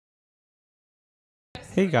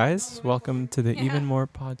Hey guys, welcome to the Even More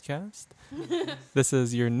podcast. This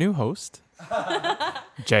is your new host,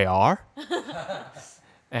 JR,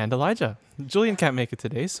 and Elijah. Julian can't make it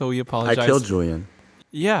today, so we apologize. I killed Julian.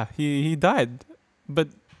 Yeah, he died. But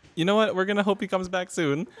you know what? We're going to hope he comes back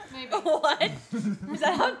soon. Maybe. What? Is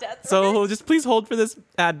that how death So works? just please hold for this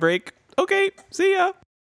ad break. Okay, see ya.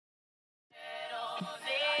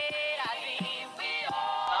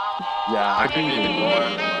 Yeah, I can even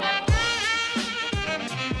more.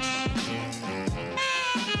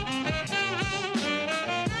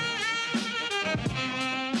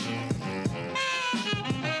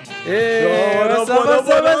 Hey, what's up?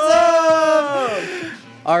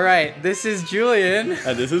 All right, this is Julian,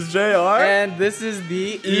 And this is JR. and this is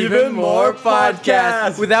the Even More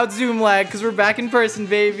Podcast. without Zoom lag, because we're back in person,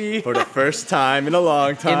 baby. For the first time in a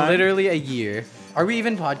long time. In literally a year. Are we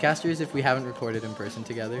even podcasters if we haven't recorded in person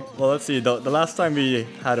together? Well, let's see. The last time we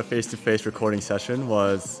had a face-to-face recording session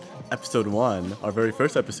was episode 1, our very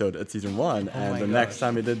first episode at season 1. my And the gosh. next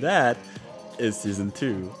time we did that is season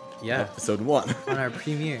 2, Yeah, episode 1. on our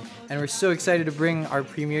premiere. And we're so excited to bring our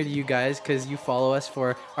premiere to you guys because you follow us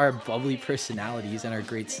for our bubbly personalities and our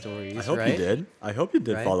great stories, I hope right? you did. I hope you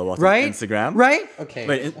did Right? follow us Right? on Instagram. Right? Okay.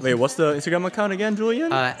 Wait, what's the Instagram account again,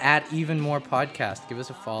 Julian? At Even More Podcast. Give us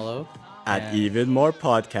a follow. At and Even More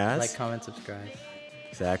Podcast. Like, comment, subscribe.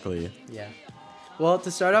 Exactly. Yeah. Well,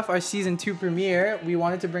 to start off our season 2 premiere, we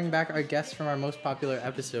wanted to bring back our guests from our most popular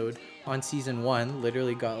episode on season 1.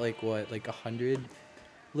 Literally got like 100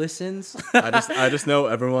 listens. I just know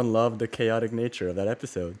everyone loved the chaotic nature of that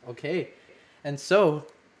episode. Okay. And so,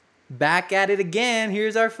 back at it again.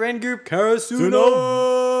 Here's our friend group, Karasuno.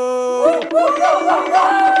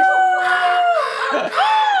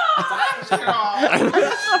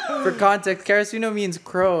 For context, Karasuno means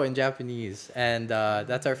crow in Japanese, and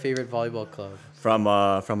that's our favorite volleyball club. From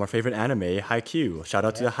our favorite anime, Haikyuu. Shout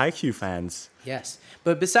out to the Haikyuu fans. Yes.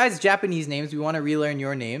 But besides Japanese names, we want to relearn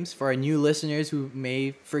your names for our new listeners who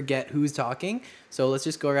may forget who's talking. So let's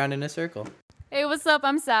just go around in a circle. Hey, what's up?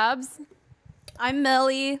 I'm Sabs. I'm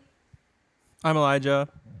Melly. I'm Elijah.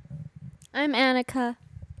 I'm Annika.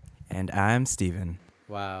 And I'm Steven.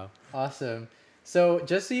 Wow. Awesome. So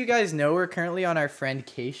just so you guys know, we're currently on our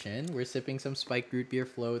friendcation. We're sipping some spiked root beer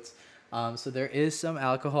floats. So there is some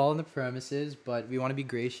alcohol in the premises, but we want to be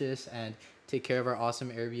gracious and take care of our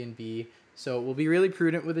awesome Airbnb. So we'll be really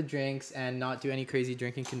prudent with the drinks and not do any crazy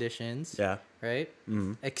drinking conditions. Yeah. Right?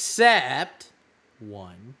 Mhm. Except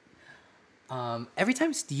one. Every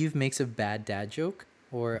time Steve makes a bad dad joke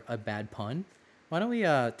or a bad pun, why don't we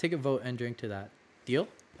take a vote and drink to that? Deal?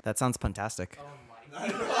 That sounds fantastic. Oh,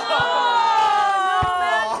 man, come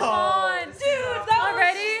on. Dude,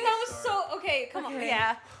 that was so... Okay, come on.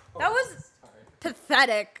 Yeah. That was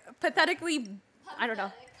pathetic. Pathetically... I don't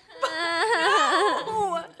know.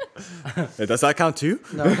 Wait, does that count too?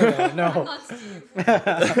 No.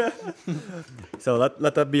 So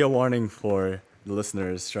let that be a warning for the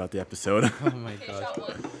listeners throughout the episode. Oh my gosh.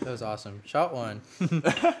 That was awesome. Shot one.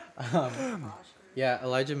 Yeah,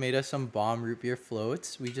 Elijah made us some bomb root beer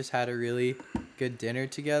floats. We just had a really good dinner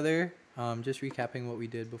together. Just recapping what we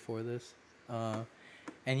did before this.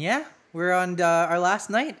 And yeah, we're on our last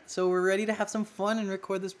night. So we're ready to have some fun and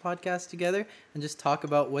record this podcast together and just talk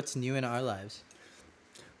about what's new in our lives.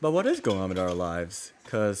 But what is going on with our lives?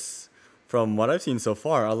 Because from what I've seen so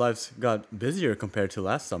far, our lives got busier compared to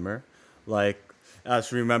last summer. Like,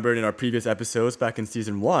 as we remembered in our previous episodes back in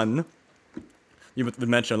season 1, we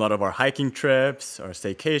mentioned a lot of our hiking trips, our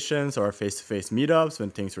staycations, our face-to-face meetups when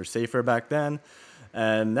things were safer back then.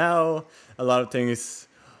 And now a lot of things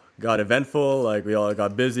got eventful, like we all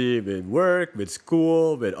got busy with work, with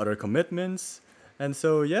school, with other commitments. And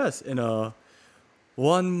so, yes, in a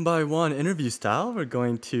one-by-one interview style, we're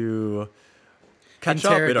going to catch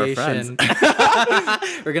up with our friends.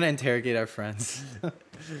 We're going to interrogate our friends.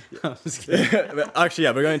 I'm just kidding. Actually,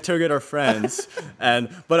 yeah, we're going to interrogate our friends.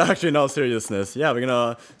 But actually, in all seriousness, yeah, we're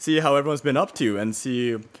going to see how everyone's been up to and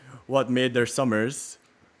see what made their summers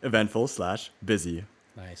eventful/busy.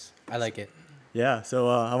 Nice. I like it. Yeah, so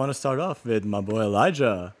I want to start off with my boy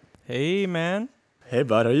Elijah. Hey, man. Hey,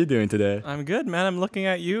 bud, how are you doing today? I'm good, man. I'm looking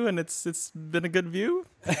at you, and it's been a good view.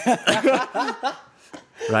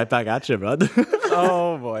 Right back at you, bud.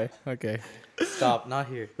 Oh, boy. Okay. Stop. Not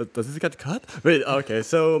here. Does this get cut? Wait, okay,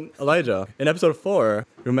 so Elijah, in episode 4,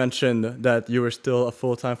 you mentioned that you were still a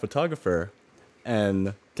full-time photographer,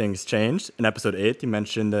 and things changed. In episode 8, you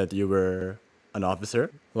mentioned that you were an officer,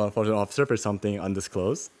 a law enforcement officer for something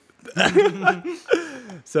undisclosed.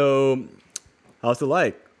 So, how's it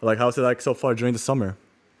like? How's it like so far during the summer?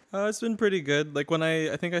 It's been pretty good. Like when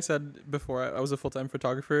I think I said before I was a full-time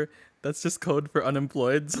photographer. That's just code for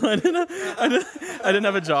unemployed. So I didn't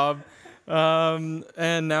have a job.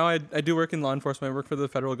 And now I do work in law enforcement. I work for the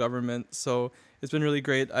federal government. So it's been really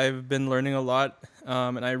great. I've been learning a lot.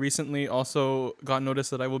 And I recently also got notice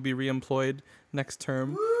that I will be re-employed next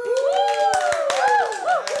term.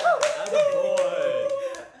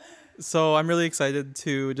 So I'm really excited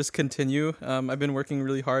to just continue. I've been working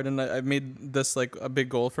really hard, and I've made this like a big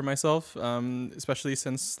goal for myself, especially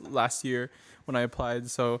since last year when I applied.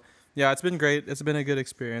 So yeah, it's been great. It's been a good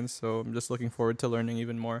experience. So I'm just looking forward to learning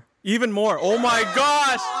even more. Even more. Oh my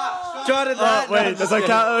gosh! Jotted that. Wait, does that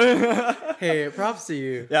count? Hey, props to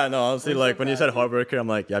you. Yeah, no, honestly, like when you said hard worker, I'm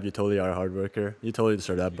like, yeah, you totally are a hard worker. You totally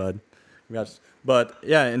deserve that, bud. Congrats. But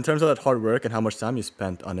yeah, in terms of that hard work and how much time you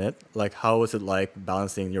spent on it, like how was it like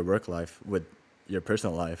balancing your work life with your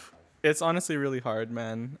personal life? It's honestly really hard,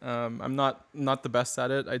 man. I'm not the best at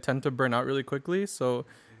it. I tend to burn out really quickly, so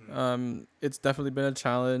it's definitely been a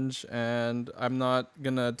challenge. And I'm not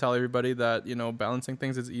gonna tell everybody that balancing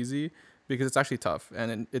things is easy, because it's actually tough,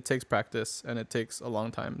 and it takes practice, and it takes a long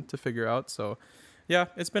time to figure out. So yeah,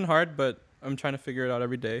 it's been hard, but I'm trying to figure it out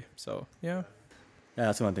every day. So yeah. Yeah,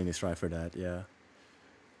 that's one thing to strive for that, yeah.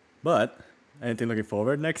 But anything looking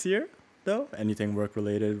forward next year, though? Anything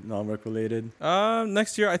work-related, non-work related?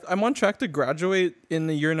 Next year, I'm on track to graduate in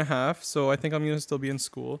a year and a half, so I think I'm going to still be in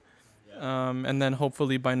school. And then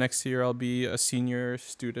hopefully by next year, I'll be a senior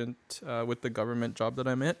student with the government job that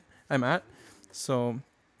I'm at. So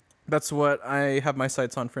that's what I have my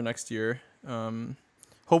sights on for next year.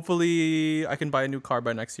 Hopefully, I can buy a new car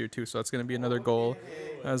by next year, too, so that's going to be another goal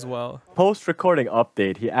as well. Post-recording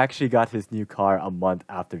update, he actually got his new car a month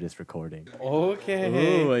after this recording.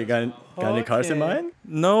 Okay. Ooh, you got any cars in mind?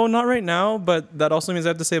 No, not right now, but that also means I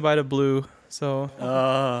have to say bye to Blue. So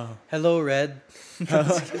Hello, Red.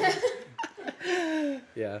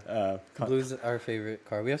 Yeah. Blue's our favorite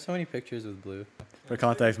car. We have so many pictures with Blue. For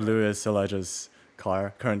context, Blue is Elijah's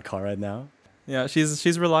current car right now. yeah,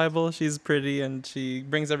 she's reliable, she's pretty, and she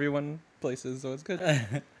brings everyone places, so it's good.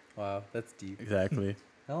 Wow, that's deep. Exactly.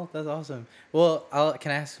 Oh, that's awesome. Well,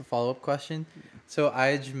 can I ask a follow-up question? So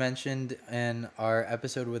Ij mentioned in our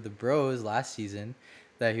episode with the bros last season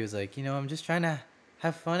that he was like, I'm just trying to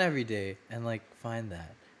have fun every day and like find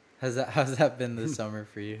that. How's that been this summer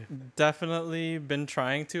for you? Definitely been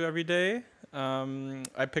trying to every day.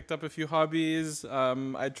 I picked up a few hobbies.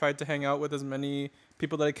 I tried to hang out with as many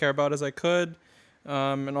people that I care about as I could.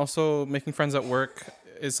 And also making friends at work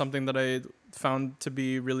is something that I found to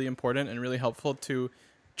be really important and really helpful to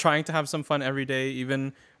trying to have some fun every day,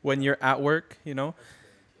 even when you're at work,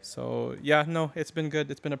 So yeah, no, it's been good.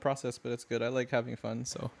 It's been a process, but it's good. I like having fun.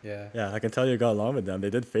 So Yeah. Yeah, I can tell you got along with them. They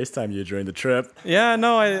did FaceTime you during the trip. yeah,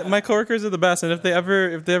 no, my coworkers are the best. And if they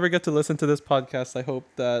ever get to listen to this podcast, I hope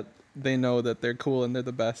that they know that they're cool and they're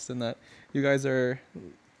the best, and that you guys are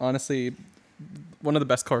honestly one of the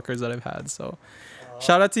best coworkers that I've had. So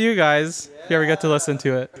shout out to you guys. If you ever get to listen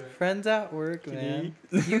to it. Friends at work, man.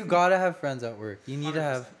 You gotta have friends at work. You need to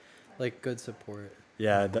have like good support.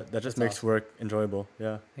 Yeah, that just makes awesome. work enjoyable.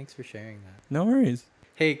 Yeah. Thanks for sharing that. No worries.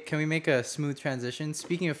 Hey, can we make a smooth transition?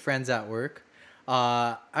 Speaking of friends at work,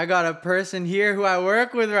 I got a person here who I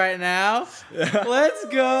work with right now. Let's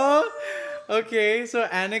go. Okay, so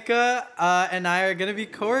Annika and I are gonna be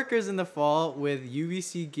coworkers in the fall with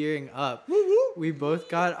UBC Gearing Up. We both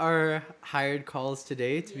got our hired calls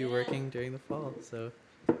today to be working during the fall. So,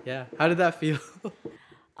 yeah, how did that feel?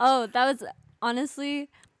 Oh, that was honestly,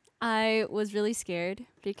 I was really scared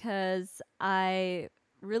because I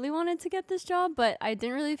really wanted to get this job, but I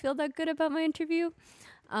didn't really feel that good about my interview.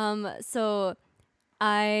 So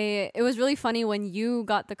it was really funny when you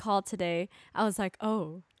got the call today. I was like,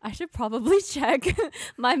 oh, I should probably check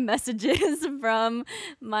my messages from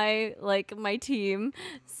my team.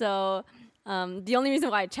 So the only reason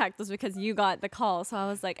why I checked was because you got the call. So I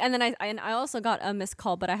was like, and then I also got a missed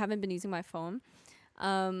call, but I haven't been using my phone.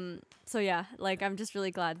 So yeah, like I'm just really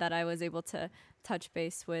glad that I was able to touch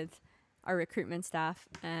base with our recruitment staff,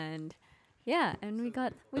 and yeah, and we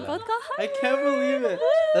both got hired. I can't believe it.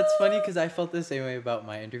 That's funny because I felt the same way about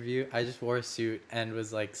my interview. I just wore a suit and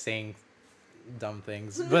was like saying dumb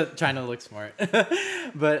things, but trying to look smart.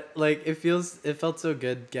 But like it felt so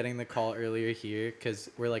good getting the call earlier here because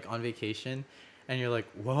we're like on vacation, and you're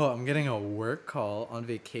like, whoa, I'm getting a work call on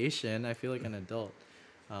vacation. I feel like an adult.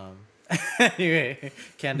 Anyway,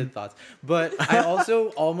 candid thoughts. But I also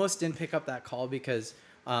almost didn't pick up that call because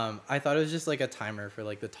I thought it was just like a timer for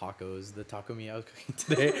like the tacos, the taco meat I was cooking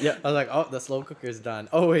today. Yeah. I was like, oh, the slow cooker's done.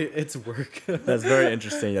 Oh wait, it's work. That's very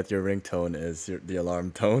interesting that your ringtone is the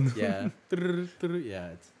alarm tone. Yeah. Yeah,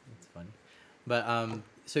 it's But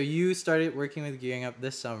so you started working with Gearing Up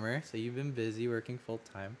this summer, so you've been busy working full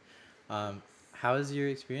time. How has your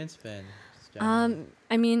experience been? just generally?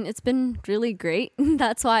 I mean, it's been really great.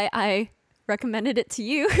 That's why I recommended it to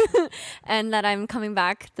you and that I'm coming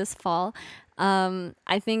back this fall.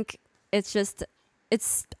 I think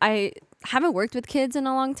I haven't worked with kids in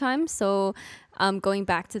a long time. So going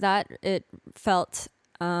back to that, it felt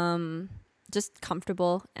just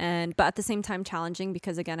comfortable but at the same time challenging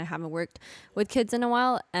because again, I haven't worked with kids in a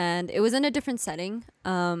while and it was in a different setting.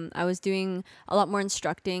 I was doing a lot more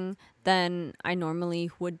instructing than I normally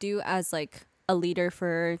would do as like a leader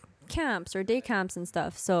for camps or day camps and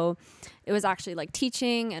stuff. So it was actually like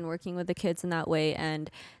teaching and working with the kids in that way. And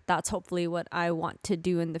that's hopefully what I want to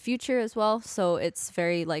do in the future as well. So it's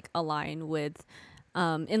very like in line with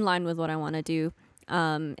what I want to do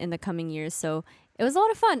in the coming years. So it was a lot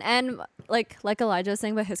of fun. And like Elijah was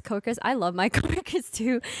saying about his coworkers, I love my coworkers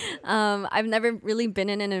too. I've never really been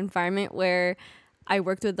in an environment where I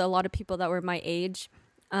worked with a lot of people that were my age,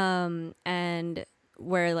 and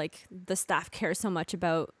where like the staff cares so much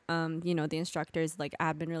about, the instructors, like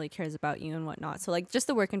admin really cares about you and whatnot. So like just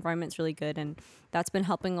the work environment's really good. And that's been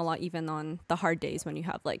helping a lot even on the hard days when you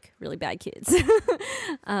have like really bad kids.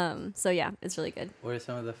 So yeah, it's really good. What are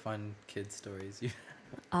some of the fun kid stories you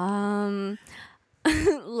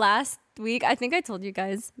Last week, I think I told you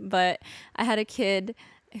guys, but I had a kid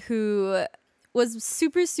who was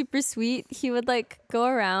super, super sweet. He would like go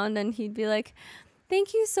around and he'd be like,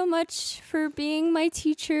 "Thank you so much for being my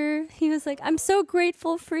teacher." He was like, "I'm so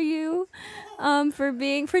grateful for you,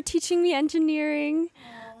 for teaching me engineering."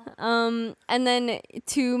 And then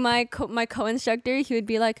to my co-instructor, he would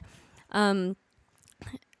be like, he'd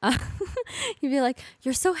be like,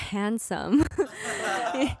 "You're so handsome."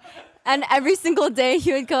 And every single day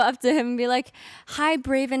he would go up to him and be like, "Hi,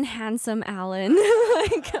 brave and handsome Alan."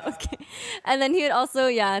 Like, okay. And then he would also,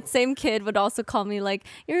 same kid would also call me like,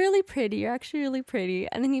 "You're really pretty. You're actually really pretty."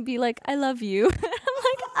 And then he'd be like, "I love you." I'm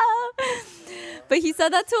like, oh. But he said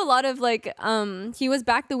that to a lot of like, he was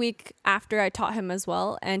back the week after I taught him as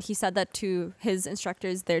well. And he said that to his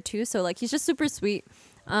instructors there too. So like, he's just super sweet.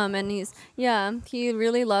 And he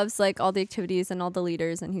really loves like all the activities and all the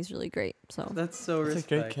leaders, and he's really great. So That's so That's a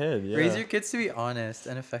great kid. Yeah. Raise your kids to be honest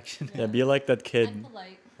and affectionate. Yeah, be like that kid.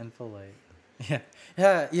 And polite.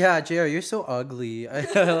 Yeah, JR, you're so ugly.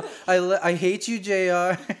 I hate you,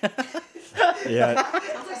 JR. Yeah.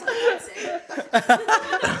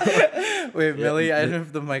 Wait, Millie, I don't know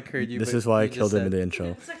if the mic heard you. This but is why I you just killed him in said- the intro.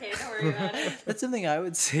 It's okay, don't worry about it. That's something I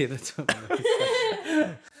would say. That's what Millie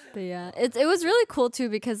said. But yeah, it was really cool too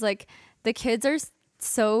because like the kids are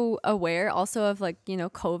so aware also of like,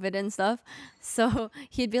 COVID and stuff. So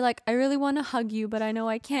he'd be like, "I really want to hug you, but I know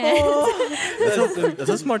I can't." That's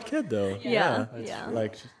a smart kid though. Yeah.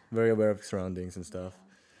 Like very aware of surroundings and stuff.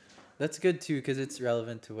 That's good too, because it's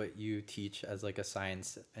relevant to what you teach as like a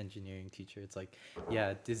science engineering teacher. It's like,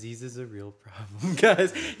 yeah, disease is a real problem,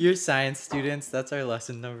 guys. You're science students. That's our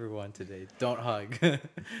lesson number 1 today. Don't hug.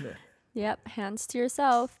 Yep, hands to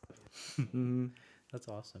yourself. That's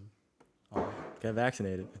awesome. Oh, Get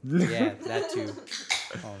vaccinated. yeah, that too.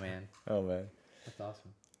 Oh man, Oh man. that's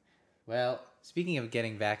awesome. Well, speaking of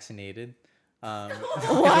getting vaccinated, I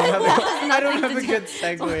don't have a good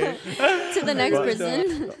segue. To the next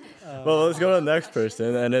person. Well, let's go to the next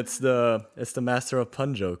person, and it's the master of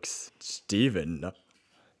pun jokes, Steven.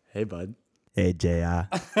 Hey, bud. Hey, J.I.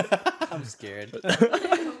 I'm scared.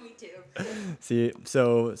 Me too. See,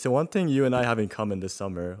 so one thing you and I have in common this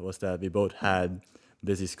summer was that we both had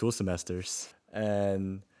busy school semesters,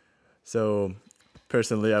 and so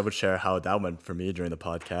personally, I would share how that went for me during the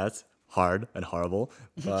podcast. Hard and horrible,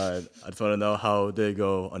 but I just want to know how they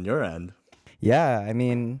go on your end. Yeah, I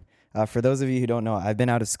mean, for those of you who don't know, I've been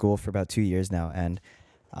out of school for about 2 years now, and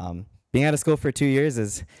being out of school for 2 years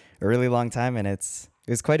is a really long time, and it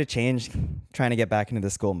was quite a change trying to get back into the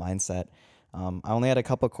school mindset. I only had a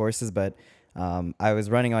couple courses, but I was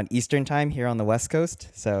running on Eastern time here on the West Coast,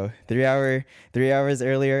 so 3 hours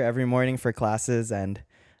earlier every morning for classes and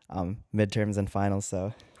midterms and finals.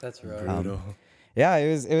 So That's right. Brutal. yeah,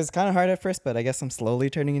 it was kind of hard at first, but I guess I'm slowly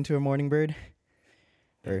turning into a morning bird.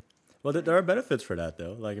 Well, there are benefits for that,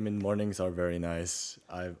 though. Like, I mean, mornings are very nice.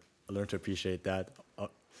 I've learned to appreciate that.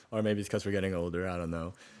 Or maybe it's because we're getting older. I don't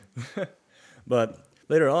know. But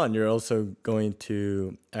later on, you're also going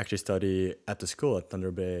to actually study at the school at Thunder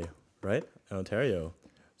Bay, right? In Ontario.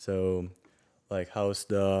 So, like, how's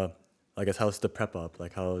the prep up?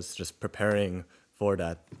 Like, how's just preparing for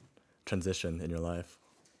that transition in your life?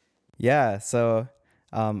 Yeah, so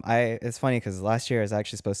It's funny because last year I was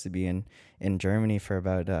actually supposed to be in Germany for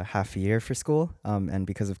about half a year for school. And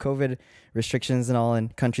because of COVID restrictions and all,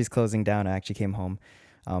 and countries closing down, I actually came home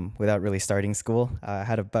without really starting school. I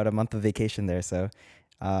had about a month of vacation there, so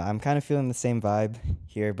I'm kind of feeling the same vibe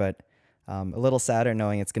here, but a little sadder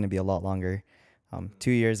knowing it's going to be a lot longer,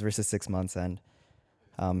 2 years versus 6 months, and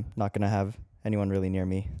not going to have anyone really near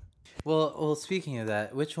me. Well, speaking of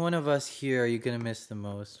that, which one of us here are you gonna miss the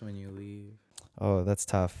most when you leave? Oh, that's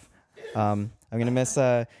tough. I'm gonna miss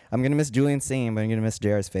Julian singing, but I'm gonna miss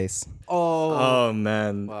JR's face. Oh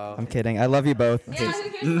man. Wow. I'm kidding. I love you both.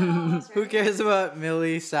 Who cares about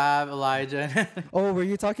Millie, Sab, Elijah? Oh, were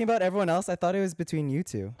you talking about everyone else? I thought it was between you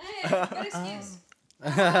two. Good excuse.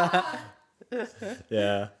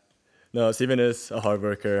 Yeah. No, Steven is a hard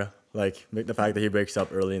worker. Like the fact that he wakes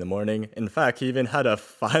up early in the morning. In fact, he even had a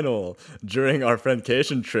final during our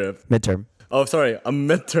friendcation trip. Midterm. Oh, sorry, a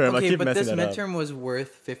midterm. I Okay, keep but this messing that midterm was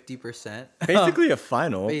worth 50%. up. Basically a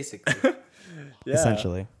final. Basically. Yeah.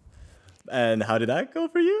 Essentially. And how did that go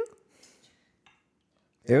for you?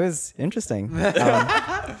 It was interesting.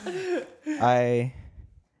 I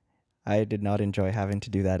did not enjoy having to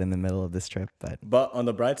do that in the middle of this trip, but But on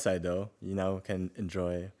the bright side, though, you now can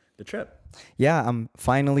enjoy the trip. yeah, I'm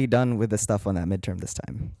finally done with the stuff on that midterm this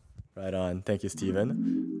time. Right on. Thank you,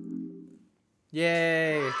 Steven.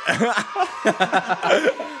 Yay!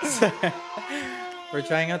 We're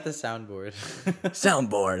trying out the soundboard.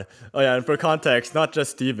 Soundboard. Oh yeah, and for context, not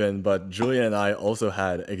just Steven, but Julian and I also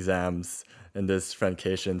had exams in this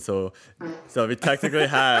friendcation. So we technically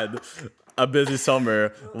had a busy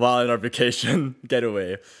summer while in our vacation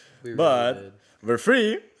getaway. We But really did. we're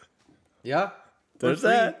free. Yeah. There's we're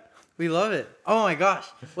free. that. We love it. Oh my gosh.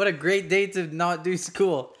 What a great day to not do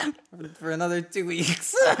school for another 2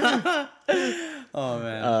 weeks. Oh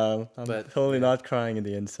man. I'm But- totally not crying in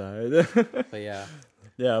the inside. But yeah.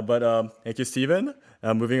 Yeah, but thank you, Steven.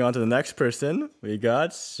 Moving on to the next person, we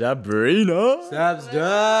got Sabrina. Sabs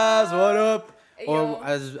Jazz, what up? Yo. Or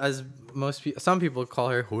as some people call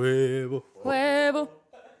her Huevo. Huevo.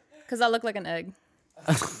 Because I look like an egg.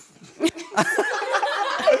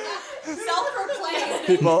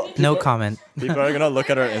 Self-proclaimed. No comment. People are gonna look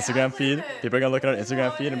at our Instagram feed. People are gonna look at our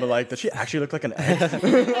Instagram feed and be like, "Does she actually look like an egg?"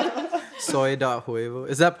 Soy.huevo.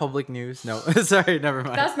 Is that public news? No. Sorry, never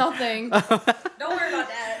mind. That's nothing. Don't worry about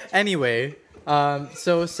that. Anyway,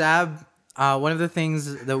 so Sab, one of the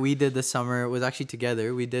things that we did this summer was actually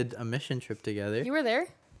together. We did a mission trip together. You were there?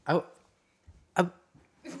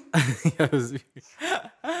 It was-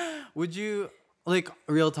 Would you like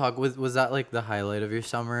real talk? Was that like the highlight of your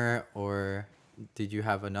summer, or did you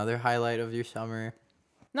have another highlight of your summer?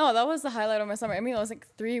 No, that was the highlight of my summer. I mean, it was like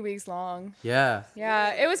 3 weeks long. Yeah.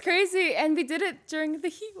 Yeah, it was crazy. And we did it during the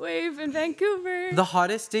heat wave in Vancouver. The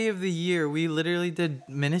hottest day of the year. We literally did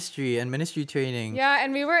ministry and ministry training. Yeah,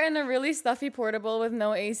 and we were in a really stuffy portable with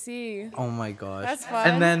no AC. Oh my gosh. That's fun.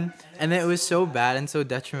 And then it was so bad and so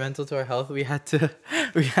detrimental to our health. We had to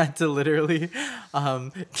literally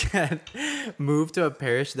get moved to a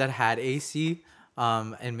parish that had AC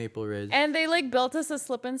in Maple Ridge. And they like built us a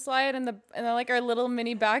slip and slide in like our little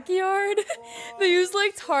mini backyard. They used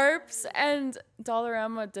like tarps and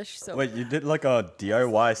Dollarama dish soap. Wait, you did like a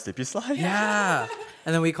DIY slippy slide? Yeah.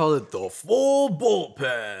 And then we called it the full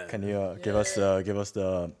bullpen. Can you give us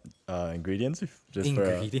the ingredients? Just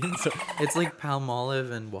Ingredients? It's like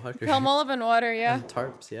Palmolive and water. Palmolive and water, yeah. And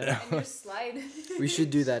tarps, yeah. Just slide. We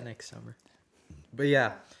should do that next summer. But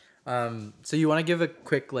yeah. So you want to give a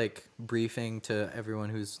quick like briefing to everyone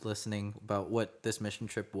who's listening about what this mission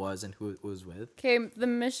trip was and who it was with? Okay, the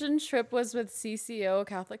mission trip was with CCO,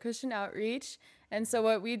 Catholic Christian Outreach. And so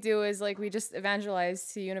what we do is like we just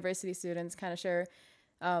evangelize to university students, kind of share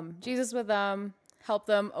Jesus with them, help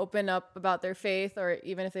them open up about their faith, or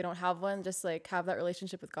even if they don't have one, just like have that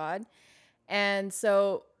relationship with God. And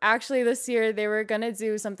so actually this year they were going to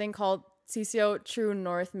do something called CCO True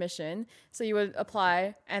North Mission. So you would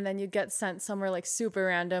apply and then you'd get sent somewhere like super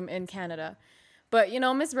random in Canada. But, you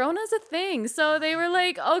know, Miss Rona's a thing. So they were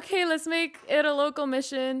like, okay, let's make it a local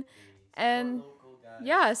mission. And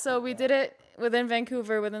yeah, so we did it within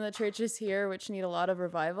Vancouver, within the churches here, which need a lot of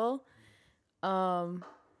revival.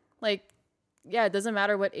 Like, yeah, it doesn't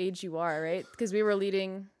matter what age you are, right? Because we were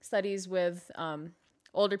leading studies with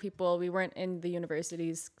older people. We weren't in the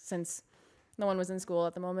universities since no one was in school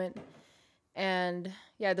at the moment. And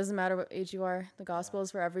yeah, it doesn't matter what age you are. The gospel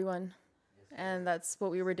is for everyone. And that's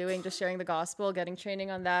what we were doing, just sharing the gospel, getting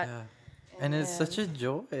training on that. Yeah. And it's such a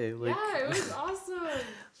joy. Like, Yeah, it was awesome.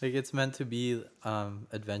 like it's meant to be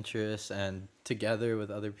adventurous and together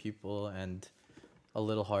with other people and a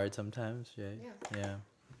little hard sometimes. Yeah.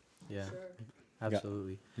 Yeah.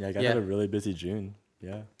 Absolutely. Yeah, I got had a really busy June.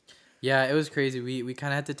 Yeah. Yeah, it was crazy. We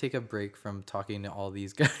kind of had to take a break from talking to all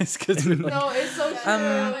these guys because No, it's so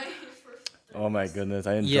true. Oh my goodness,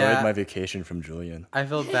 I enjoyed my vacation from Julian. I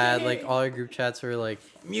felt bad. Like all our group chats were like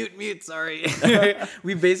mute. Sorry.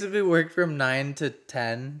 We basically worked from 9 to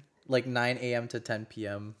 10, like 9 a.m. to 10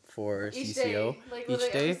 p.m. for Each CCO day, like, each literally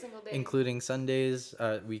every day, single day. including Sundays,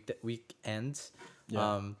 weekends.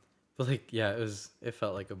 Yeah. But like it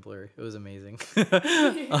felt like a blur. It was amazing.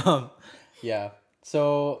 Yeah.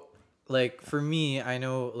 So like for me, I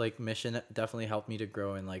know like mission definitely helped me to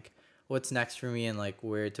grow and like what's next for me and like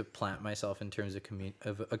where to plant myself in terms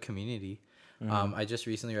of a community. I just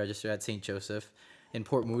recently registered at St. Joseph in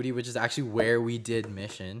Port Moody, which is actually where we did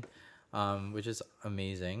mission, which is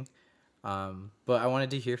amazing. But I wanted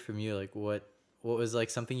to hear from you, like what was like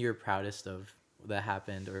something you were proudest of that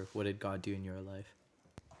happened, or what did God do in your life?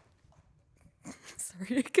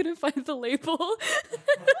 Sorry, I couldn't find the label.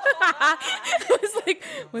 I was like,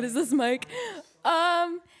 what is this, Mike?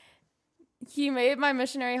 He made my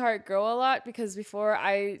missionary heart grow a lot because before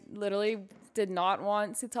I literally did not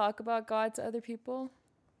want to talk about God to other people.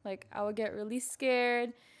 Like I would get really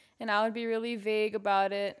scared and I would be really vague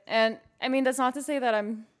about it. And I mean, that's not to say that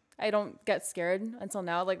I don't get scared until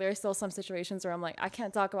now. Like there are still some situations where I'm like, I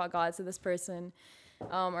can't talk about God to this person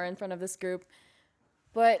or in front of this group.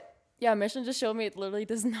 But yeah, mission just showed me it literally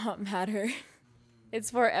does not matter. It's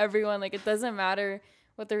for everyone. Like it doesn't matter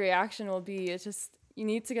what the reaction will be. It's just you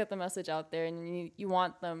need to get the message out there, and you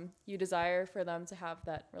want them, you desire for them to have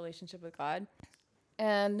that relationship with God.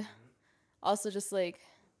 And also just like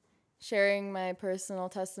sharing my personal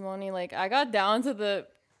testimony. Like I got down to the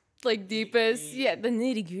like deepest, the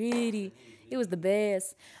nitty gritty. It was the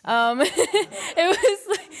best. It was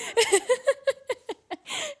like,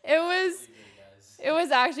 it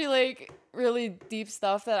was actually like really deep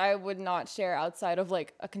stuff that I would not share outside of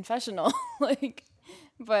like a confessional.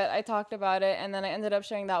 But I talked about it, and then I ended up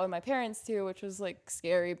sharing that with my parents too, which was like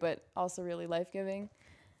scary but also really life-giving.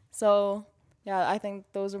 So yeah, I think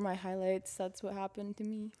those were my highlights. That's what happened to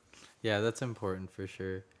me. Yeah, that's important for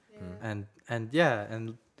sure. And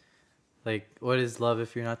like what is love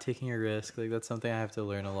if you're not taking a risk? Like that's something I have to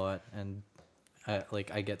learn a lot, and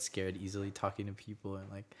I get scared easily talking to people, and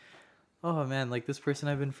like, oh man, like this person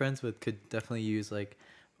I've been friends with could definitely use like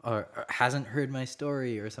or hasn't heard my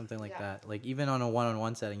story or something like that. Like even on a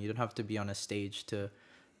one-on-one setting, you don't have to be on a stage to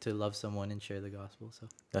love someone and share the gospel. So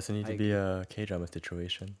doesn't need to be a K-drama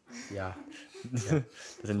situation. Yeah.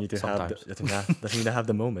 Doesn't need to doesn't need to have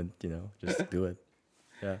the moment, just do it.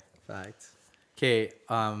 Yeah. Facts. Okay,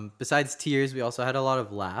 besides tears, we also had a lot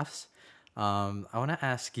of laughs. I want to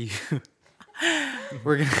ask you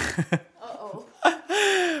we're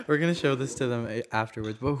gonna show this to them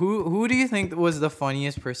afterwards. But who do you think was the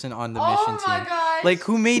funniest person on the mission team? Oh my gosh. Like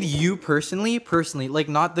who made you personally, like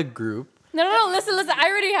not the group. No, listen. I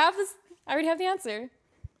already have this. I already have the answer.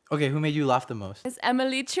 Okay, who made you laugh the most? It's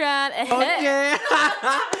Emily Tran. Okay.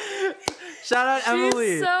 Shout out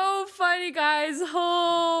Emily. She's so funny, guys.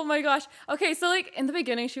 Oh my gosh. Okay, so like in the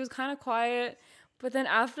beginning she was kind of quiet, but then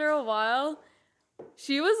after a while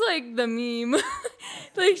she was like the meme.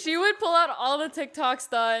 Like she would pull out all the TikTok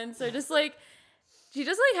stunts, or just like she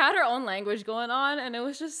just like had her own language going on, and it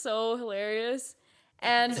was just so hilarious.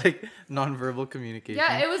 And it's like nonverbal communication.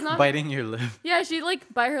 Yeah, it was not biting your lip. Yeah, she'd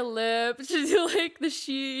like bite her lip. She'd do like the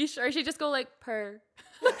sheesh, or she'd just go like purr.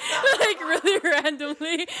 Like really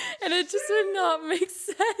randomly, and it just would not make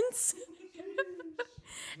sense.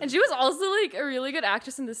 And she was also like a really good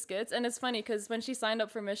actress in the skits, and it's funny because when she signed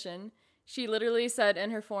up for mission, she literally said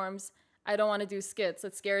in her forms, I don't want to do skits,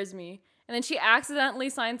 it scares me. And then she accidentally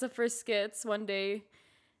signs up for skits one day,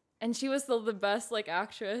 and she was still the best like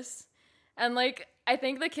actress. And like I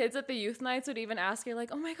think the kids at the youth nights would even ask her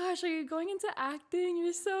like, oh my gosh, are you going into acting?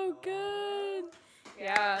 You're so good.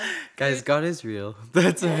 Yeah. Guys, God is real.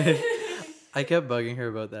 That's amazing. I kept bugging her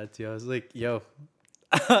about that too. I was like, yo,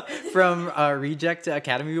 from reject to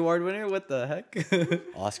Academy Award winner, what the heck?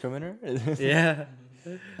 Oscar winner? Yeah.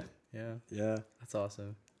 That's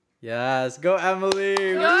awesome. Yes, go Emily. Go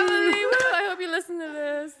Emily. I hope you listen to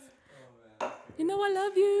this. You know I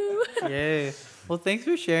love you. Yay. Well, thanks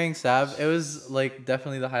for sharing, Sab. It was like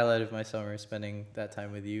definitely the highlight of my summer, spending that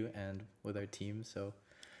time with you and with our team. So,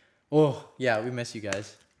 oh yeah, we miss you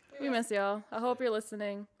guys. We miss y'all. I hope you're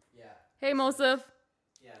listening. Yeah. Hey, Mosif.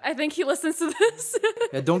 Yeah. I think he listens to this.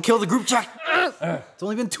 Yeah, don't kill the group chat. It's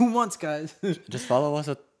only been 2 months, guys. Just follow us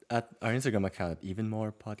at our Instagram account, Even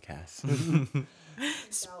More Podcasts.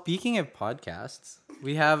 Speaking of podcasts,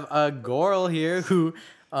 we have a girl here who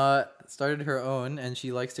started her own, and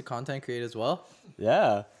she likes to content create as well.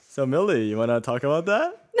 Yeah. So Millie, you wanna talk about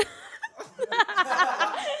that?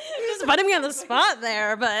 Just putting me on the spot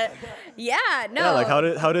there, but yeah, no. Yeah, like how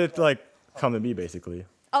did it like come to be basically?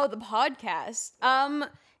 Oh, the podcast.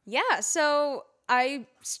 Yeah, so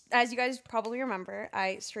as you guys probably remember,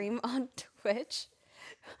 I stream on Twitch.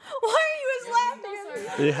 Why are you guys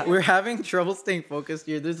laughing? Yeah. We're having trouble staying focused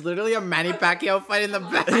here. There's literally a Manny Pacquiao fight in the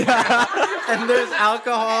back. And there's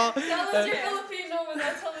alcohol. That was your Filipino, but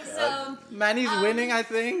that's how they sound. Manny's winning, I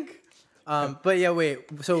think. But yeah,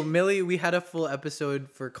 wait. So Millie, we had a full episode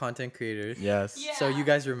for content creators. Yes. So you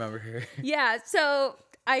guys remember her. Yeah, so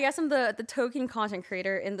I guess I'm the token content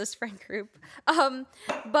creator in this friend group.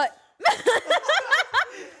 But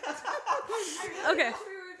okay.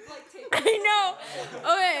 I know.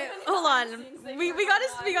 Okay, hold on. We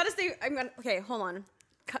gotta stay. Okay, hold on.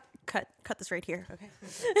 Cut this right here. Okay.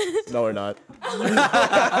 No, we're not.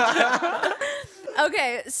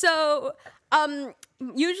 Okay, so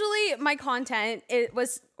usually my content let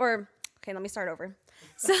me start over.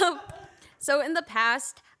 So in the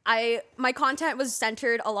past, my content was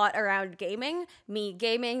centered a lot around gaming, me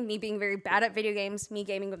being very bad at video games, me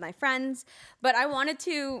gaming with my friends, but I wanted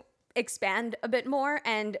to expand a bit more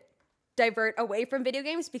and divert away from video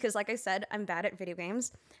games because, like I said, I'm bad at video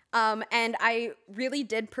games. And I really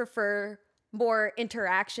did prefer more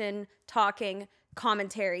interaction, talking,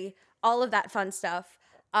 commentary, all of that fun stuff.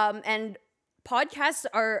 And podcasts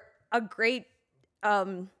are a great,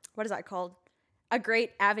 what is that called? A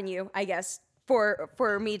great avenue, I guess,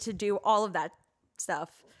 for me to do all of that stuff.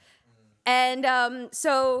 And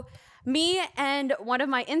so me and one of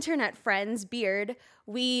my internet friends, Beard,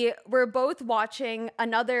 we were both watching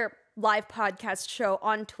another live podcast show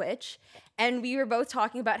on Twitch, and we were both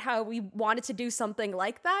talking about how we wanted to do something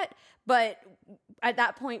like that, but at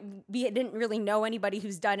that point we didn't really know anybody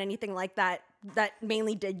who's done anything like that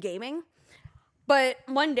mainly did gaming. But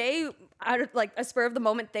one day, out of like a spur of the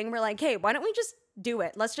moment thing, we're like, hey, why don't we just do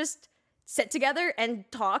it? Let's just sit together and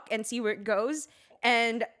talk and see where it goes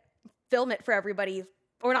and film it for everybody,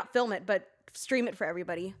 or not film it, but stream it for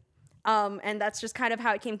everybody. And that's just kind of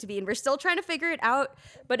how it came to be. And we're still trying to figure it out,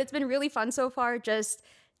 but it's been really fun so far, just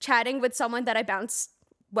chatting with someone that I bounce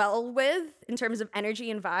well with in terms of energy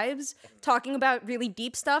and vibes, talking about really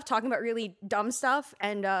deep stuff, talking about really dumb stuff,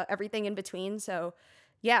 and everything in between. So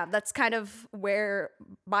yeah, that's kind of where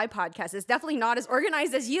my podcast is. Definitely not as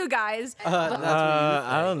organized as you guys.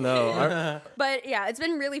 I don't know. But yeah, it's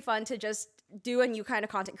been really fun to just do a new kind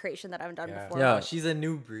of content creation that I haven't done before. Yeah. Oh, she's a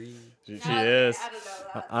new breed. She is.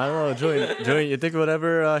 I don't know, Julian. You think we'll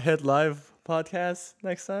ever hit live podcast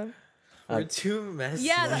next time? We're too messy.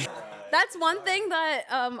 Yeah, that's one thing that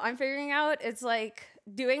I'm figuring out. It's like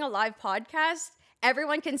doing a live podcast.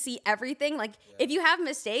 Everyone can see everything. Like if you have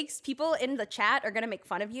mistakes, people in the chat are gonna make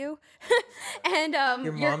fun of you, and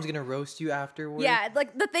your mom's gonna roast you afterwards. Yeah,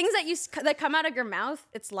 like the things that come out of your mouth,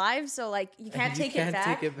 it's live, so like you can't take it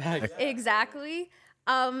back. Exactly.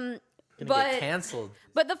 Gonna get canceled.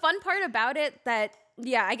 But the fun part about it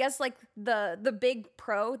I guess like the big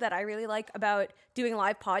pro that I really like about doing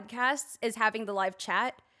live podcasts is having the live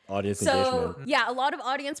chat. Audience engagement. Yeah, a lot of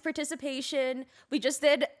audience participation. We just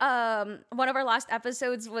did one of our last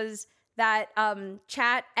episodes was that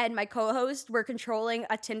Chat and my co-host were controlling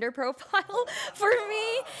a Tinder profile for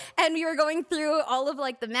me, and we were going through all of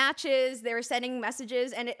like the matches. They were sending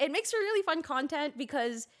messages, and it makes for really fun content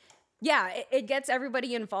because it gets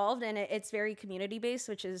everybody involved, and it's very community based,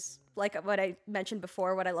 which is like what I mentioned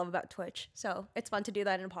before, what I love about Twitch. So it's fun to do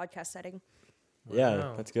that in a podcast setting.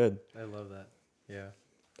 Yeah, that's good. I love that. Yeah.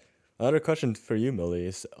 Another question for you,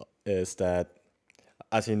 Millie, is that,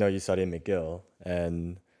 as you know, you study in McGill,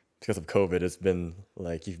 and because of COVID, it's been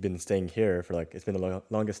like you've been staying here for like, it's been the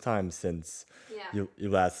longest time since you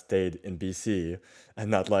last stayed in BC and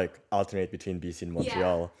not like alternate between BC and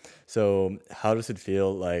Montreal. So how does it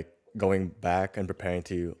feel like going back and preparing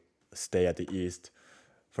to stay at the East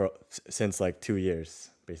since like 2 years,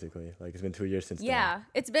 basically? Like it's been 2 years since then.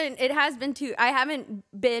 It has been I haven't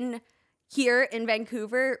been here in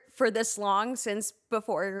Vancouver for this long since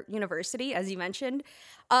before university, as you mentioned.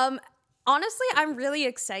 Honestly, I'm really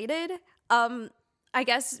excited. I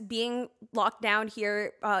guess being locked down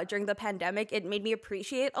here during the pandemic, it made me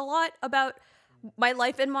appreciate a lot about my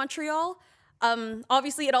life in Montreal.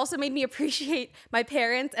 Obviously, it also made me appreciate my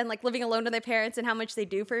parents and like living alone with my parents and how much they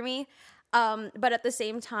do for me. But at the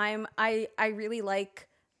same time, I really like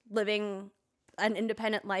living an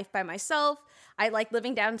independent life by myself. I like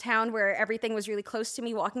living downtown where everything was really close to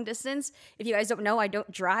me, walking distance. If you guys don't know, I don't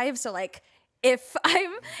drive, so like if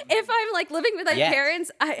I'm like living with my Yet.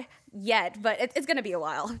 parents, but it's gonna be a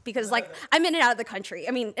while because like I'm in and out of the country.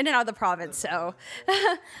 I mean, in and out of the province. So,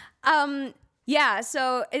 yeah.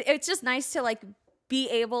 So it's just nice to like be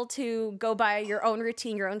able to go by your own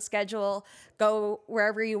routine, your own schedule, go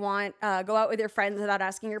wherever you want, go out with your friends without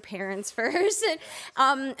asking your parents first,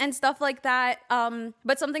 and stuff like that.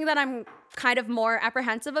 But something that I'm kind of more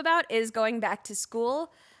apprehensive about is going back to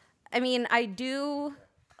school. I mean, I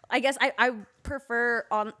guess I prefer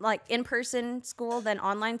on like in-person school than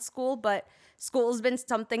online school, but school's been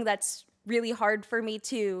something that's really hard for me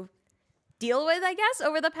to deal with, I guess,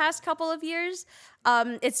 over the past couple of years.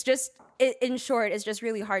 It's just, in short, it's just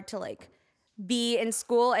really hard to like be in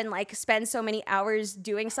school and like spend so many hours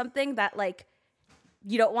doing something that like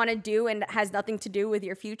you don't want to do and has nothing to do with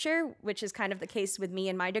your future, which is kind of the case with me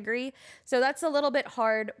and my degree. So that's a little bit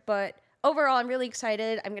hard, but overall, I'm really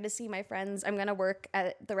excited. I'm going to see my friends. I'm going to work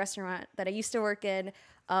at the restaurant that I used to work in.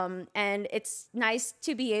 And it's nice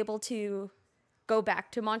to be able to go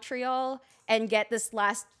back to Montreal and get this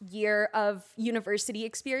last year of university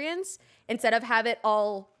experience instead of have it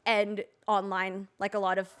all end online like a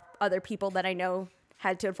lot of other people that I know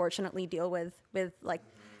had to unfortunately deal with like,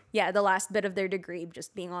 yeah, the last bit of their degree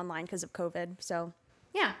just being online because of COVID. So,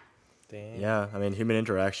 yeah. Damn. Yeah, I mean, human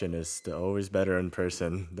interaction is still always better in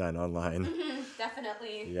person than online.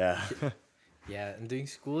 Definitely. Yeah. Yeah, and doing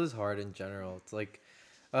school is hard in general. It's like,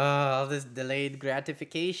 all this delayed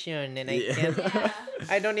gratification, and I can't.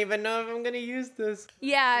 I don't even know if I'm gonna use this.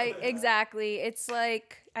 Yeah, exactly. It's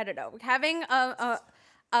like, I don't know, having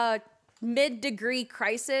a mid-degree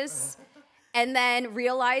crisis and then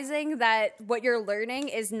realizing that what you're learning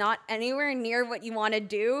is not anywhere near what you want to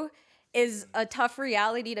do is a tough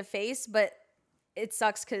reality to face, but it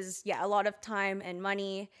sucks because, yeah, a lot of time and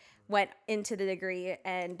money went into the degree,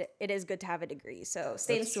 and it is good to have a degree. So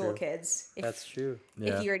stay in school, true. kids. That's true.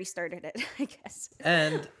 Yeah. If you already started it, I guess.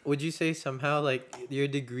 And would you say somehow like your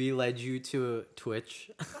degree led you to Twitch?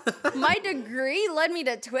 My degree led me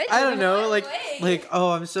to Twitch. I don't in know, what like way?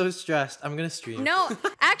 oh, I'm so stressed. I'm gonna stream. No,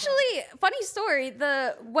 actually, funny story.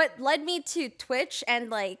 What led me to Twitch and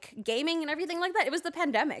like gaming and everything like that, it was the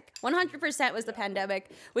pandemic. 100% was the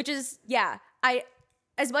pandemic, which is, yeah,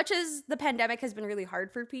 as much as the pandemic has been really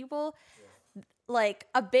hard for people, like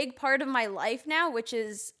a big part of my life now, which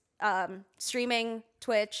is streaming,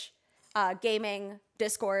 Twitch, gaming,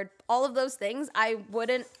 Discord, all of those things, I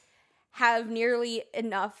wouldn't have nearly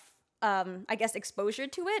enough, I guess, exposure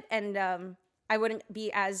to it, and I wouldn't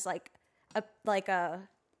be as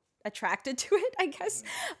attracted to it, I guess,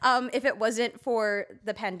 if it wasn't for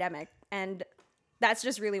the pandemic, and that's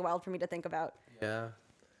just really wild for me to think about. Yeah,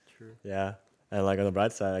 true. Yeah. And like on the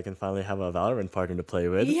bright side, I can finally have a Valorant partner to play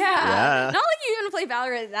with. Yeah. Not like you even play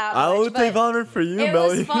Valorant that much. I only play but Valorant for you, it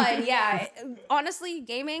Melly. was fun, yeah. Honestly,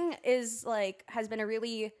 gaming is like has been a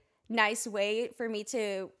really nice way for me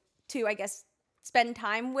to I guess spend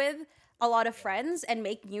time with a lot of friends and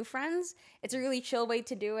make new friends. It's a really chill way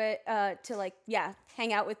to do it, to like, yeah,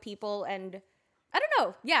 hang out with people, and I don't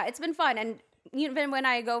know. Yeah, it's been fun. And even when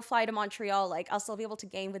I go fly to Montreal, like I'll still be able to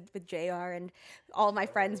game with JR and all my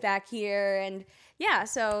friends back here, and yeah,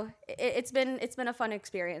 so it's been a fun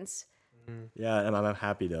experience. Yeah, and I'm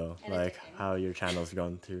happy though, And like entertaining. how your channel's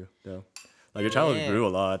gone too, though. Like your channel Yeah. grew a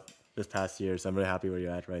lot this past year, so I'm really happy where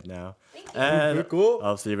you're at right now. Thank you. And Cool.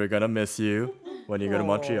 obviously, we're gonna miss you when you go to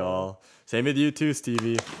Montreal. Same with you too,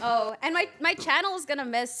 Stevie. Oh, and my channel is gonna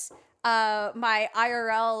miss my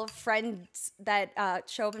IRL friends that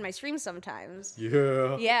show up in my streams sometimes.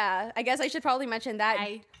 Yeah. Yeah, I guess I should probably mention that.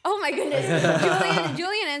 Hi. Oh my goodness,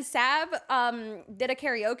 Julian and Sab did a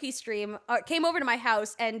karaoke stream. Came over to my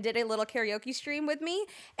house and did a little karaoke stream with me,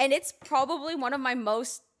 and it's probably one of my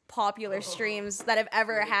most popular streams that I've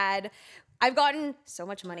ever had. I've gotten so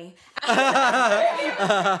much money. As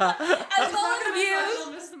well as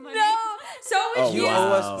views. No, so much views.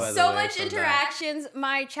 wow. By the So way, much from that. interactions.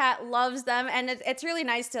 My chat loves them, and it's really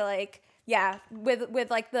nice to like, yeah, with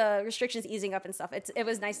like the restrictions easing up and stuff. It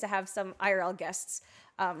was nice to have some IRL guests.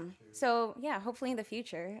 So yeah, hopefully in the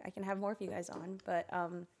future I can have more of you guys on. But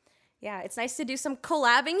yeah, it's nice to do some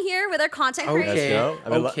collabing here with our content creators. Okay. Let's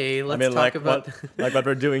go. Okay, let's talk like about- like what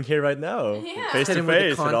we're doing here right now, face Hit to him with the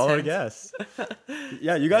face with all our content. guests.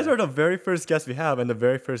 Yeah, you guys are the very first guests we have, and the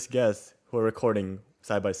very first guests who are recording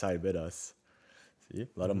side by side with us. See,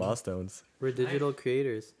 a lot of milestones. We're digital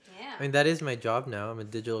creators. Yeah. I mean, that is my job now. I'm a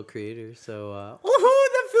digital creator, so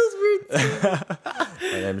that feels weird.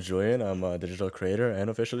 My name is Julian. I'm a digital creator and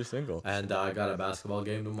officially single. And I got a basketball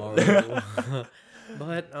game tomorrow.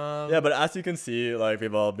 But Yeah, but as you can see, like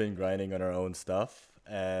we've all been grinding on our own stuff,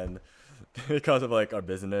 and because of like our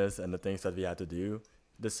business and the things that we had to do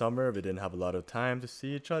this summer, we didn't have a lot of time to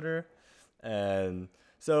see each other. And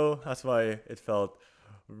so that's why it felt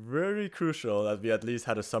very crucial that we at least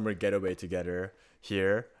had a summer getaway together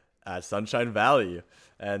here at Sunshine Valley.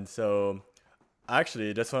 And so I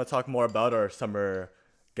actually just want to talk more about our summer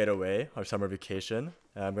getaway, our summer vacation.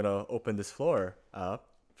 And I'm going to open this floor up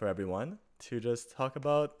for everyone to just talk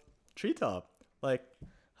about Treetop. Like,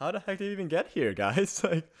 how the heck did you even get here, guys?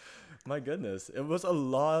 Like, my goodness. It was a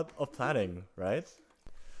lot of planning, right?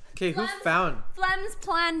 Okay, who found? Flems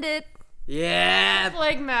planned it. Yeah,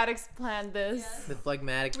 Phlegmatics planned this. the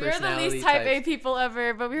phlegmatic We were the personality least type A types. people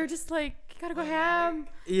ever, but we were just like, gotta go ham.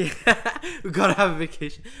 Yeah, we gotta have a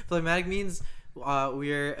vacation. Phlegmatic means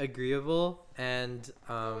we're agreeable and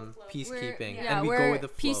peacekeeping, and we we're go with the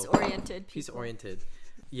flow. peace-oriented. Peace oriented.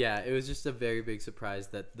 Yeah, it was just a very big surprise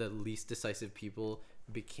that the least decisive people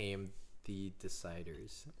became the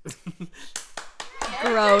deciders.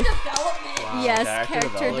 Growth. Wow. Yes, Character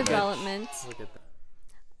character development. development. Look at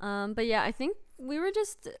that. But yeah, I think we were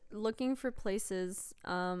just looking for places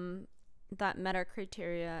that met our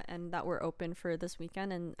criteria and that were open for this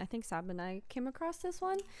weekend. And I think Sab and I came across this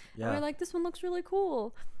one. And we Yeah. are like, this one looks really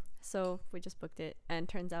cool. So we just booked it, and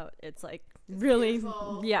turns out it's like really,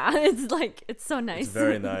 yeah, it's so nice. It's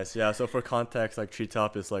very nice. Yeah, so for context, like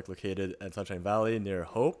Treetop is like located in Sunshine Valley near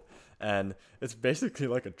Hope, and it's basically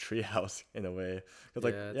like a tree house in a way. It's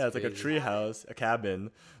like Yeah, it's like a crazy. tree house, a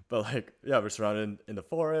cabin, but like yeah, we're surrounded in the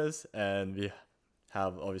forest, and we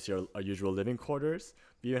have obviously our usual living quarters.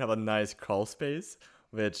 We even have a nice crawl space,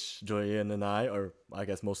 which Julian and I, or I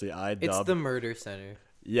guess mostly I, It's dubbed. the murder center.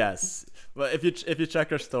 Yes, but if you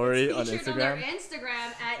check our story on Instagram,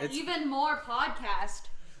 Instagram at It's- Even More Podcast.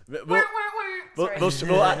 we'll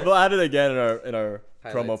add it again in our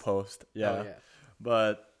promo Highlights. post. Yeah. Oh, yeah.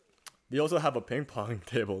 But we also have a ping pong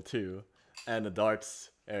table too, and a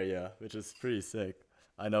darts area, which is pretty sick.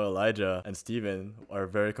 I know Elijah and Steven are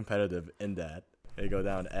very competitive in that. They go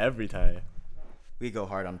down every time. We go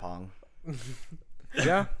hard on Pong.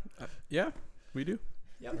 Yeah, yeah, we do.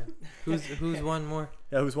 Who's one more?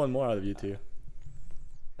 Yeah, who's won more out of you two?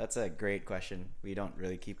 That's a great question. We don't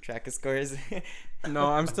really keep track of scores. No,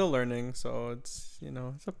 I'm still learning, so it's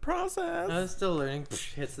it's a process. I'm still learning.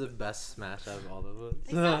 It's the best smash out of all of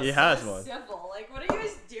us. He has one. Civil. Like, what are you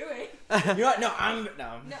guys doing? I'm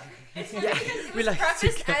no. No, it's funny because it was like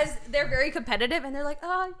prefaced as they're very competitive, and they're like,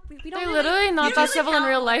 oh, we don't. They're really, literally not we that don't civil in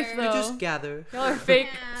real life, calendar. though. Just gather. Y'all are fake.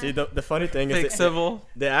 See, the funny thing is Fake civil.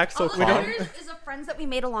 they act so All that calm. matters is the friends that we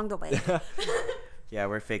made along the way. Yeah,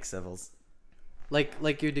 we're fake civils.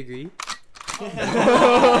 Like your degree.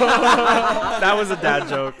 That was a dad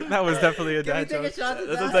joke. That was definitely a dad joke. Let's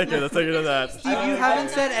take it to that. Steve, you haven't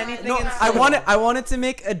said anything. No, in I civil. wanted to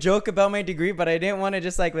make a joke about my degree, but I didn't want to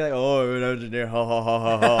just like be like, oh, I'm an engineer, ha ha ha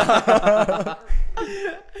ha ha.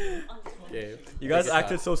 Okay. You guys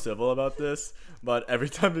acted so civil about this, but every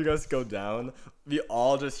time you guys go down, we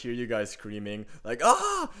all just hear you guys screaming like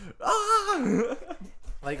ah.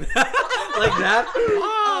 like like that.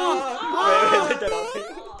 Wait, take that out.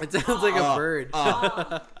 It sounds like a bird.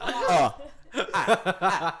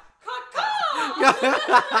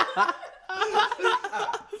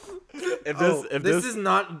 This is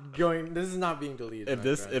not going. This is not being deleted. my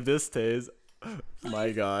friend. if this stays,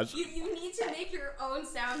 my gosh. You need to make your own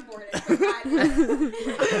soundboard and put that in.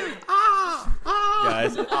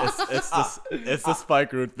 Guys, it's the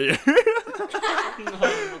spike root beer.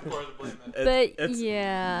 But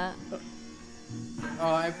yeah,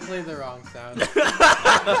 Oh, I played the wrong sound.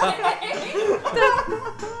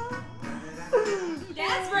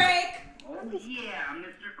 Dance break.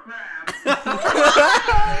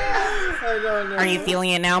 I don't know. Are you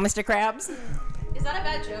feeling it now, Mr. Krabs? Is that a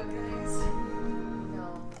bad joke, guys?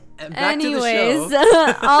 No. And back to the anyways,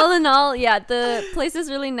 show. all in all, yeah, the place is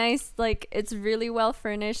really nice. Like, it's really well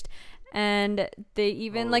furnished, and they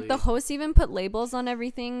even like the Holy. hosts even put labels on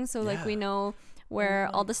everything, so like we know where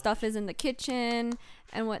all the stuff is in the kitchen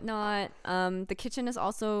and whatnot. The kitchen is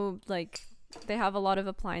also like they have a lot of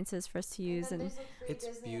appliances for us to use, and It's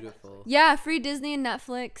beautiful. yeah, free Disney and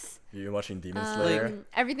Netflix. You watching Demon Slayer?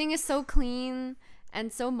 Everything is so clean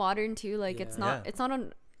and so modern too. Like Yeah. it's not Yeah. it's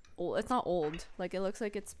not old. Like it looks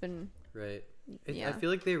like it's been Right. I Yeah. feel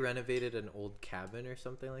like they renovated an old cabin or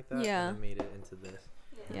something like that. Yeah. And then made it into this.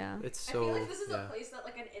 yeah. It's I so. feel like this is yeah. a place that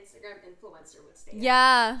like an Instagram influencer would stay.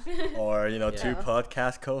 Yeah. Or two Yeah.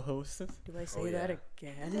 podcast co-hosts? Do I say Oh, that yeah.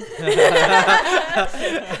 again?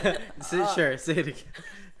 Sure, say it again.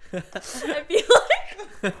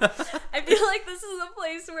 I feel like this is a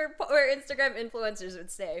place where Instagram influencers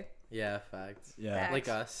would stay. Yeah, facts. Yeah. Like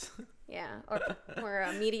us. Yeah, or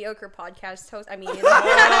a mediocre podcast host. I mean,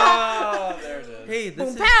 Oh, there it is. Hey, this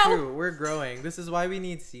Boom, is pow! true. We're growing. This is why we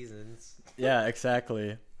need seasons. Yeah,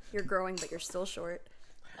 exactly. you're growing, but you're still short.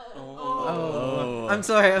 Oh. I'm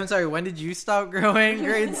sorry. When did you stop growing?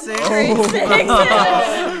 Grade 6?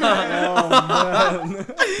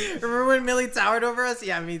 Remember when Millie towered over us?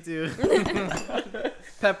 Yeah, me too.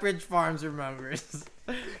 Pepperidge Farms remembers.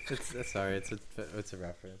 It's a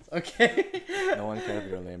reference. Okay. No one can have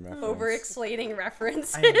your lame reference. Over-explaining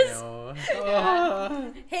references. I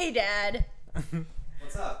know. Hey, Dad.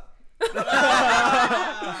 What's up? Wait.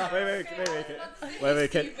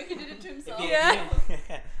 Can, Yeah.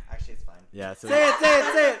 Actually, it's fine. yeah. So Say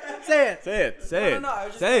it. Say it. No, I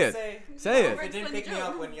was just Say gonna it. say. Say If it. it didn't pick me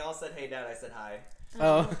up when y'all said, "Hey, Dad," I said, "Hi."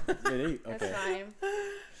 Oh. Really? That's Okay.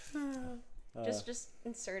 fine. Just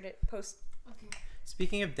insert it. Post.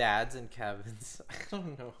 Speaking of dads and cabins, I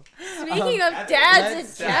don't know. Speaking of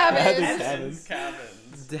dads and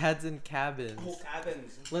cabins. Dads and cabins. Whole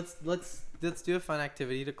cabins. Let's do a fun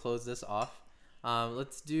activity to close this off.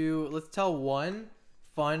 Let's tell one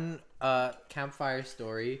fun campfire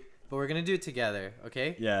story, but we're gonna do it together,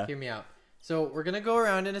 okay? Yeah. Hear me out. So we're gonna go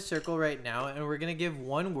around in a circle right now, and we're gonna give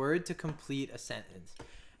one word to complete a sentence.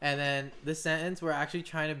 And then the sentence, we're actually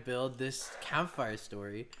trying to build this campfire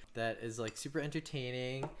story that is like super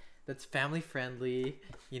entertaining, that's family friendly,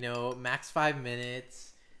 max 5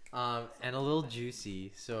 minutes, and a little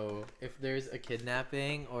juicy. So if there's a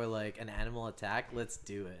kidnapping or like an animal attack, let's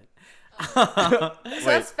do it. So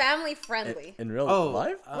that's family friendly. In real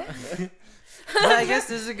life? But I guess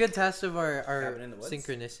this is a good test of our Cabin in the woods?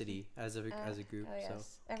 synchronicity as a group. Oh,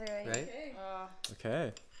 yes. So Everybody. right.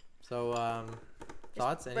 Okay. So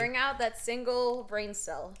thoughts? Any? Bring out that single brain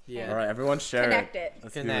cell. Yeah. All right, everyone share Connect it. it.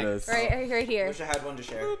 Let's Connect. do this. Right here. Wish I had one to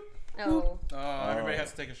share. Oh. Oh, everybody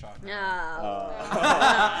has to take a shot. No.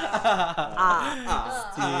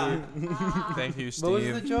 Thank you, Steve. What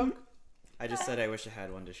was the joke? I just said I wish I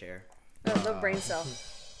had one to share. The brain cell.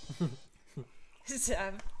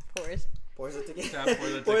 Pores. Pours it Tap tequila. for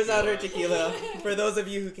the Pours out her tequila. tequila. For those of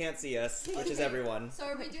you who can't see us, which is everyone. So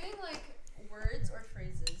are we doing like words or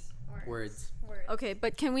phrases? Words. Okay,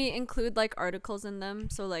 but can we include like articles in them?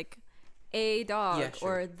 So like a dog Yeah,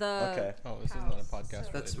 sure. or the Okay. Oh, this is not a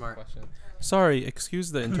podcast. That's smart. Question. Sorry,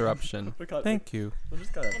 excuse the interruption. Forgot- Thank you. We'll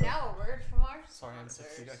just gotta- Now a word from our. Sorry, I'm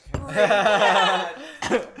 60.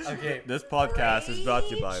 Okay. This podcast is brought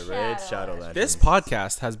to you by Raid Shadow Legends. This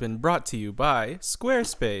podcast has been brought to you by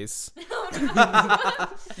Squarespace.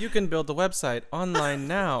 You can build a website online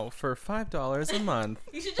now for $5 a month,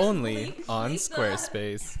 You should just only bleep on the-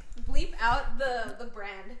 Squarespace. Bleep out the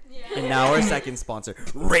brand. And now our second sponsor,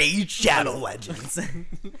 Raid Shadow Legends.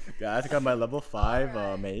 Guys, I got my level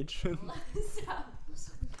 5 mage.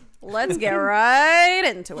 Let's get right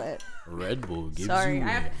into it. Red Bull gives Sorry,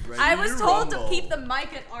 I was told to keep the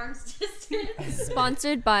mic at arm's distance.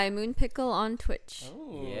 sponsored by Moon Pickle on Twitch.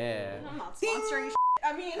 Yeah. I'm not sponsoring.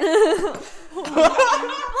 I mean,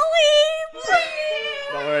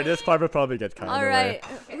 Don't worry, this part will probably get kind of All right,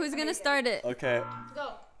 who's gonna start it? Okay.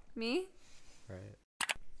 go. Me? Right.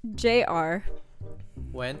 JR.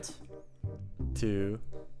 Went. To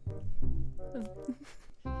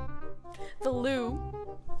The loo.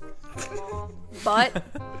 But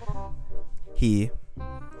He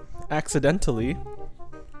Accidentally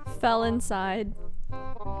fell inside.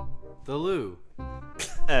 The loo.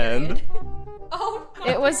 and Oh,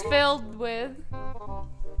 It was filled with.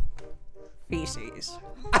 feces.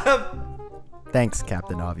 Thanks,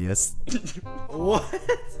 Captain Obvious. What?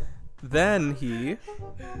 then he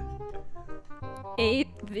Ate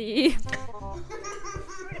the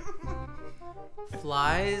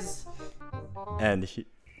Flies. and he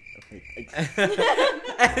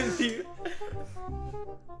And you.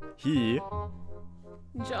 he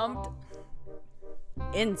Jumped.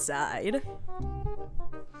 Inside.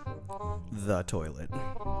 The toilet.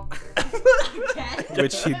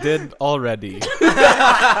 which he did already.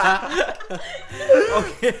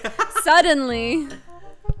 suddenly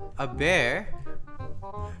A bear.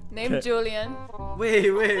 Named Julian. Wait.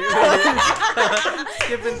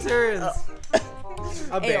 Skipping turns.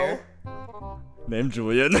 A bear. named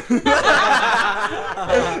Julian. I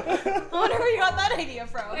wonder where you got that idea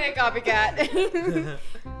from. Hey, copycat.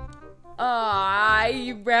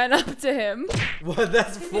 I ran up to him. What?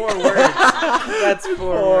 That's 4 words. That's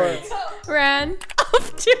 4 words. Ran up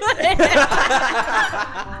to him.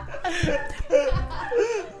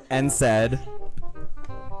 And said,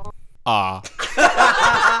 Ah.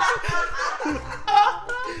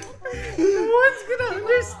 No one's gonna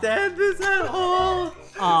understand this at all.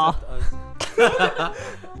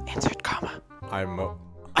 Insert comma. I'm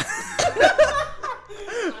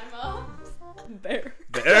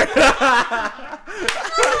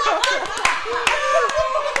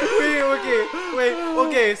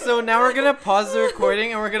Okay, so now we're gonna pause the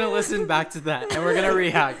recording and we're gonna listen back to that and we're gonna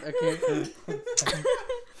react, okay?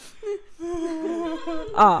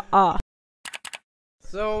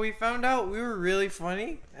 So we found out we were really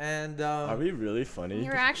funny and Are we really funny?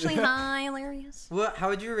 You're actually hilarious. how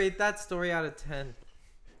would you rate that story out of 10?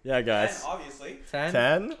 Yeah, guys. Obviously. 10?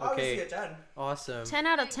 10? Obviously Okay. a 10. Awesome. 10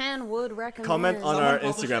 out of 10 would recommend. Comment on Someone our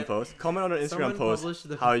publish Instagram it. post. Comment on our Someone Instagram post publish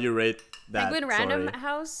the- how you rate that Penguin Random story.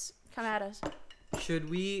 House, come at us. Should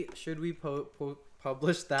we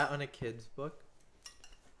publish that on a kid's book?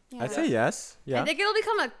 Yeah. I'd say yes. Yeah. I think it'll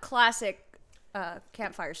become a classic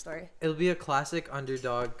campfire story. It'll be a classic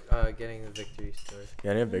underdog getting the victory story.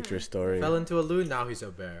 Getting a victory story. Fell into a loon, now he's a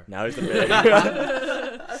bear. Now he's a bear.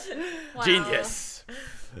 Wow. Genius.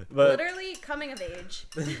 But Literally coming of age.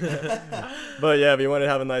 but yeah, we want to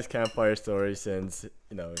have a nice campfire story since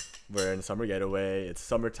we're in summer getaway. It's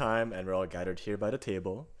summertime and we're all gathered here by the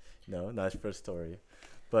table. Nice for a story.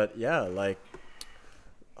 But yeah, like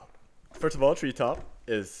first of all, Treetop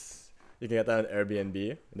is you can get that on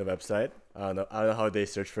Airbnb, the website. I don't know how they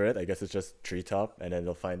search for it. I guess it's just Treetop and then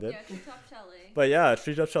they'll find it. Yeah, Treetop Chalet. But yeah,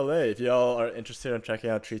 Treetop Chalet. If y'all are interested in checking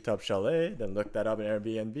out Treetop Chalet, then look that up in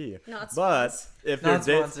Airbnb. Not But sponsored. if Not your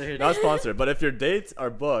dates sponsored. not sponsored, but if your dates are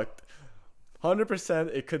booked, 100%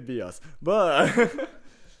 it could be us. But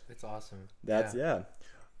It's awesome. that's yeah.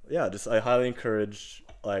 Just I highly encourage,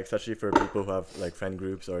 like, especially for people who have like friend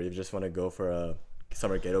groups or you just want to go for a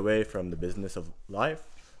summer getaway from the business of life.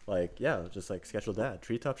 Like just like schedule that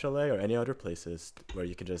Treetop Chalet or any other places where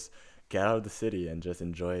you can just get out of the city and just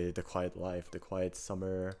enjoy the quiet life, the quiet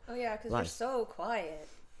summer. Oh yeah, because we're Life. so quiet.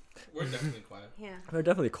 We're definitely quiet. Yeah. We're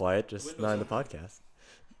definitely quiet, just Windows not in the open. podcast.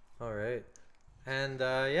 All right. And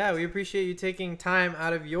we appreciate you taking time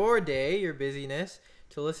out of your day, your busyness,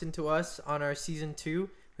 to listen to us on our season 2.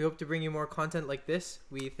 We hope to bring you more content like this.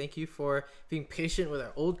 We thank you for being patient with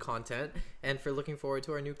our old content and for looking forward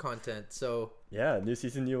to our new content. So Yeah, new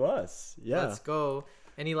season, new us. Yeah. let's go.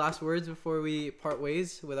 Any last words before we part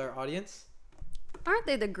ways with our audience? Aren't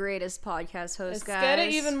they the greatest podcast hosts, Let's guys? get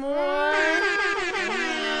it even more.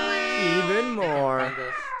 Even more. Find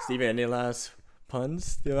us. Steven, any last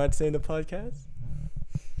puns you want to say in the podcast?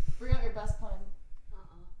 Bring out your best pun.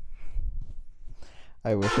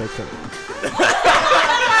 I wish I could.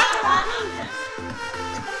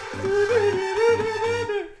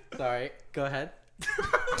 Sorry, go ahead.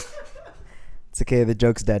 It's okay. The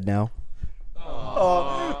joke's dead now.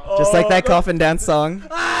 Just like that coffin dance song.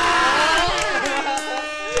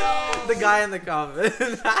 The guy in the coffin.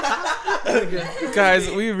 Guys,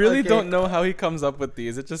 we really Okay. don't know how he comes up with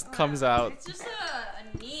these. It just comes out. It's just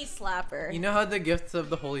a knee slapper. You know how the gifts of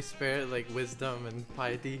the Holy Spirit, like wisdom and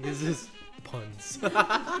piety, is just puns.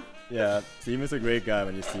 Yeah, Steven's a great guy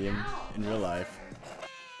when you see him in real life.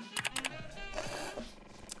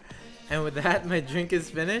 And with that, my drink is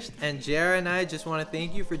finished, and JR and I just want to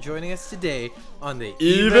thank you for joining us today on the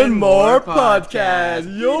Even More podcast.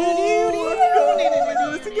 Yo! We're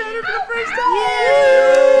doing this together for the first time.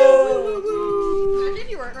 Imagine if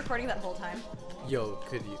you weren't recording that whole time. Yo,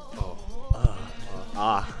 could you? Oh.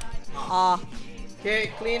 Ah.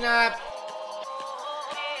 Okay, clean up.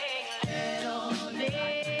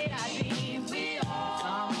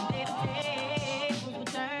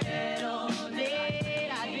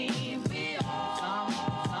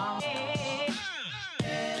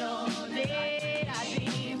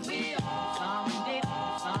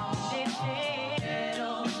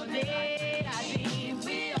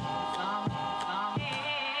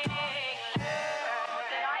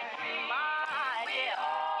 That I dream my idea.